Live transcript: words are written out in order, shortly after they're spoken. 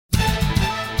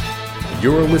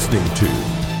You're listening to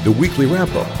the Weekly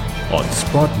Wrap-Up on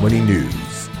Sprott Money News.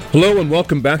 Hello and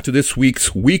welcome back to this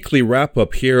week's Weekly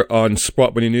Wrap-Up here on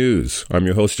Sprott Money News. I'm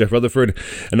your host, Jeff Rutherford,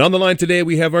 and on the line today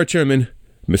we have our chairman,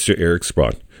 Mr. Eric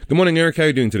Sprott. Good morning, Eric. How are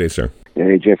you doing today, sir?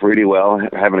 Hey, Jeff, really well.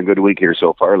 Having a good week here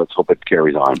so far. Let's hope it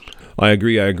carries on. I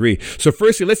agree. So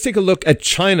firstly, let's take a look at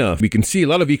China. We can see a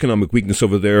lot of economic weakness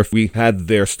over there. We had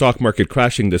their stock market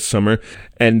crashing this summer.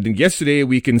 And yesterday,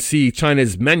 we can see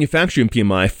China's manufacturing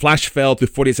PMI flash fell to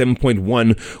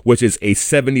 47.1, which is a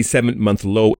 77-month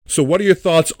low. So what are your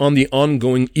thoughts on the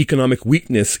ongoing economic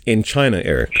weakness in China,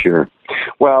 Eric? Sure.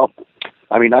 Well,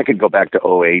 I could go back to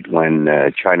 '08 when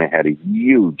China had a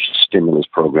huge stimulus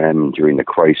program during the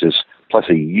crisis, plus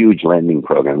a huge lending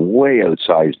program, way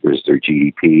outsized versus their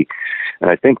GDP. And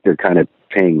I think they're kind of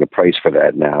paying the price for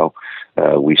that now.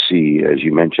 We see, as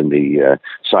you mentioned, the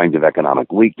signs of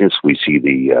economic weakness. We see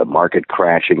the market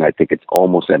crashing. I think it's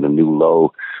almost at a new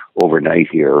low overnight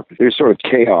here. There's sort of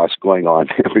chaos going on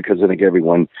because I think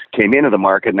everyone came into the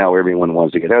market. Now everyone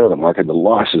wants to get out of the market. The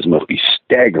losses must be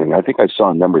staggering. I think I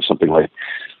saw a number, something like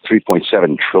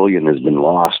 3.7 trillion has been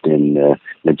lost in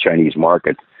the Chinese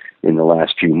market in the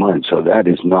last few months. So that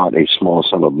is not a small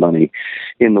sum of money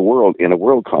in the world, in a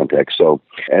world context. So,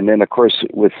 and then of course,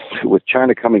 with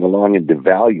China coming along and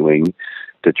devaluing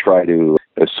to try to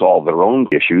solve their own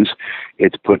issues,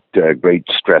 it's put great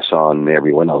stress on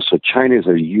everyone else. So China is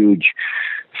a huge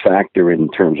factor in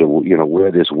terms of,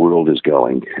 where this world is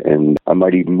going. And I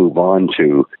might even move on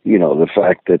to, the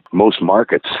fact that most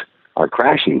markets are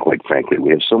crashing, quite frankly.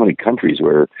 We have so many countries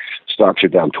where stocks are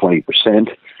down 20%.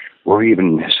 We're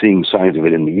even seeing signs of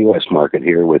it in the U.S. market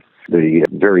here with the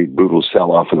very brutal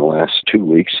sell-off in the last 2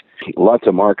 weeks. Lots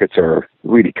of markets are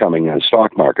really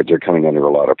stock markets are coming under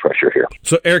a lot of pressure here.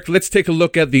 So, Eric, let's take a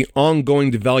look at the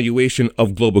ongoing devaluation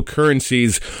of global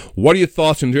currencies. What are your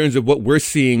thoughts in terms of what we're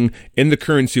seeing in the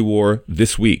currency war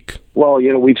this week? Well,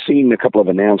 we've seen a couple of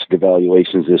announced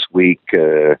devaluations this week.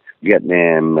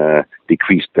 Vietnam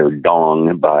decreased their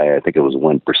dong by, I think it was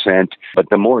 1%. But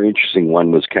the more interesting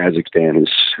one was Kazakhstan,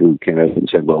 who came out and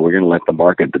said, well, we're going to let the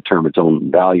market determine its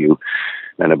own value.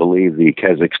 And I believe the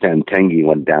Kazakhstan tenge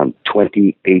went down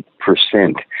 28%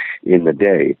 in the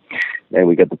day. And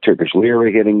we got the Turkish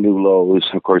lira hitting new lows.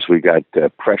 Of course, we got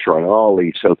pressure on all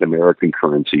the South American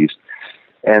currencies.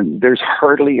 And there's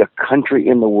hardly a country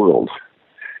in the world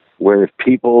where if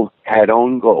people had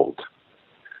owned gold,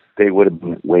 they would have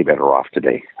been way better off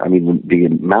today. The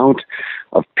amount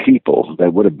of people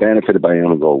that would have benefited by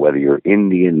owning gold, whether you're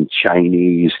Indian,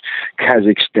 Chinese,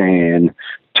 Kazakhstan,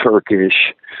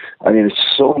 Turkish, it's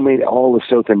so many, all the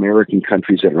South American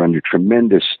countries that are under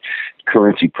tremendous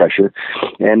currency pressure.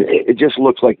 And it just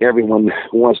looks like everyone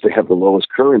wants to have the lowest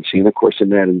currency. And of course, in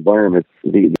that environment,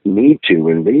 the need to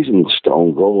and reasons to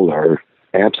own gold are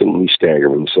absolutely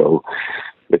staggering. So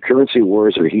the currency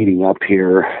wars are heating up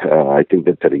here. I think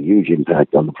that had a huge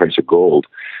impact on the price of gold,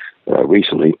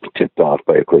 recently tipped off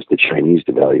by, of course, the Chinese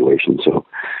devaluation. So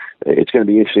it's going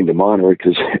to be interesting to monitor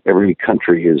because every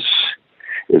country is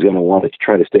going to want to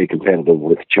try to stay competitive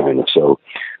with China. So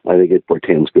I think it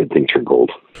portends good things for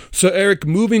gold. So, Eric,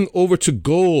 moving over to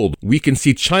gold, we can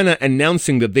see China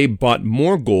announcing that they bought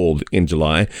more gold in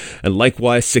July. And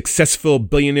likewise, successful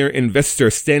billionaire investor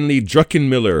Stanley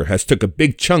Druckenmiller has took a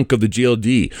big chunk of the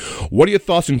GLD. What are your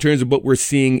thoughts in terms of what we're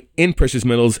seeing in precious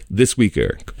metals this week,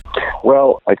 Eric?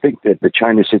 Well, I think that the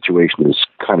China situation is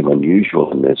kind of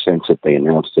unusual in the sense that they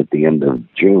announced at the end of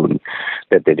June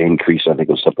that they'd increase, I think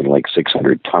it was something like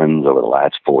 600 tons over the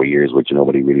last 4 years, which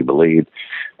nobody really believed.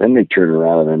 Then they turned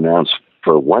around and announced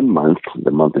for 1 month,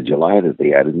 the month of July, that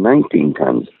they added 19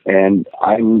 tons. And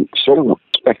I'm sort of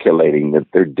speculating that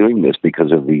they're doing this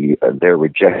because of their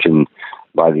rejection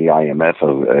by the IMF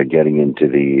of getting into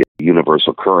the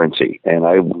universal currency. And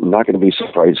I'm not going to be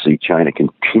surprised to see China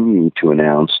continue to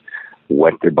announce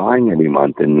what they're buying every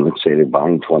month. And let's say they're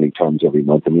buying 20 tons every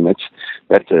month.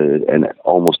 That's an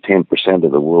almost 10%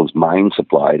 of the world's mine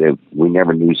supply that we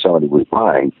never knew somebody was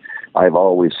buying. I've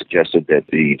always suggested that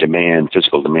the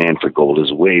physical demand for gold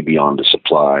is way beyond the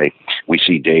supply. We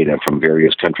see data from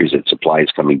various countries that supply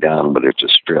is coming down, whether it's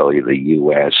Australia, the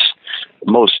U.S.,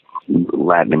 most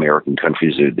Latin American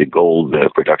countries, the gold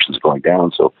production is going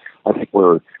down. So I think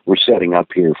we're setting up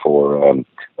here for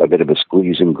a bit of a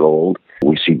squeeze in gold.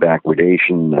 We see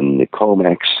backwardation in the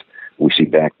COMEX. We see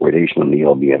backwardation in the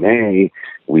LBMA.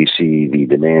 We see the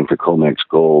demand for COMEX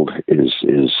gold is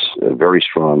very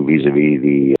strong vis-a-vis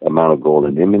the amount of gold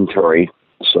in inventory.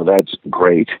 So that's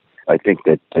great. I think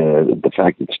that the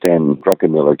fact that Stan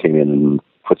Druckenmiller came in and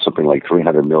put something like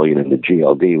 $300 million in the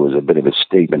GLD was a bit of a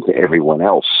statement to everyone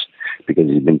else because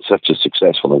he's been such a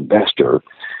successful investor.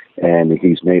 and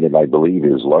he's made it, I believe,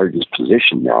 his largest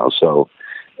position now. So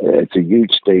it's a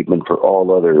huge statement for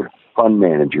all other fund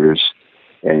managers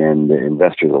and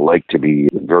investors alike to be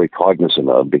very cognizant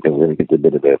of, because I think it's a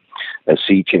bit of a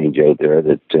sea change out there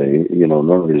that,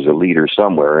 normally there's a leader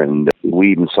somewhere. And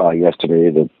we even saw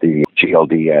yesterday that the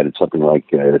GLD added something like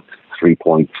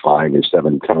 3.5 or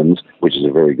 7 tons, which is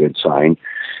a very good sign.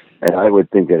 And I would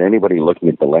think that anybody looking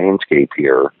at the landscape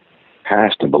here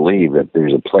has to believe that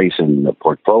there's a place in the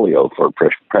portfolio for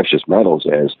precious metals,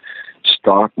 as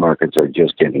stock markets are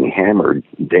just getting hammered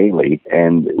daily.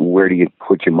 And where do you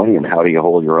put your money and how do you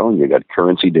hold your own? You got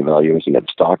currency devaluation, you got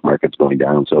stock markets going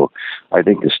down. So I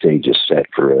think the stage is set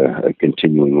for a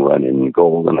continuing run in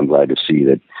gold, and I'm glad to see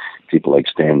that people like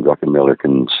Stan Druckenmiller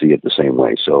can see it the same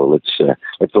way. So let's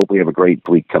hope we have a great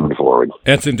week coming forward.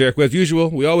 Edson Derek, well, as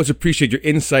usual, we always appreciate your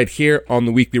insight here on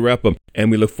the Weekly Wrap-Up, and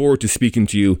we look forward to speaking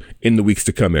to you in the weeks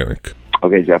to come, Eric.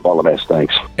 Okay, Jeff, all the best.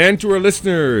 Thanks. And to our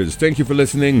listeners, thank you for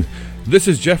listening. This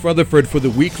is Jeff Rutherford for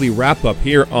the Weekly Wrap-Up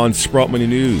here on Sprott Money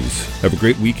News. Have a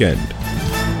great weekend.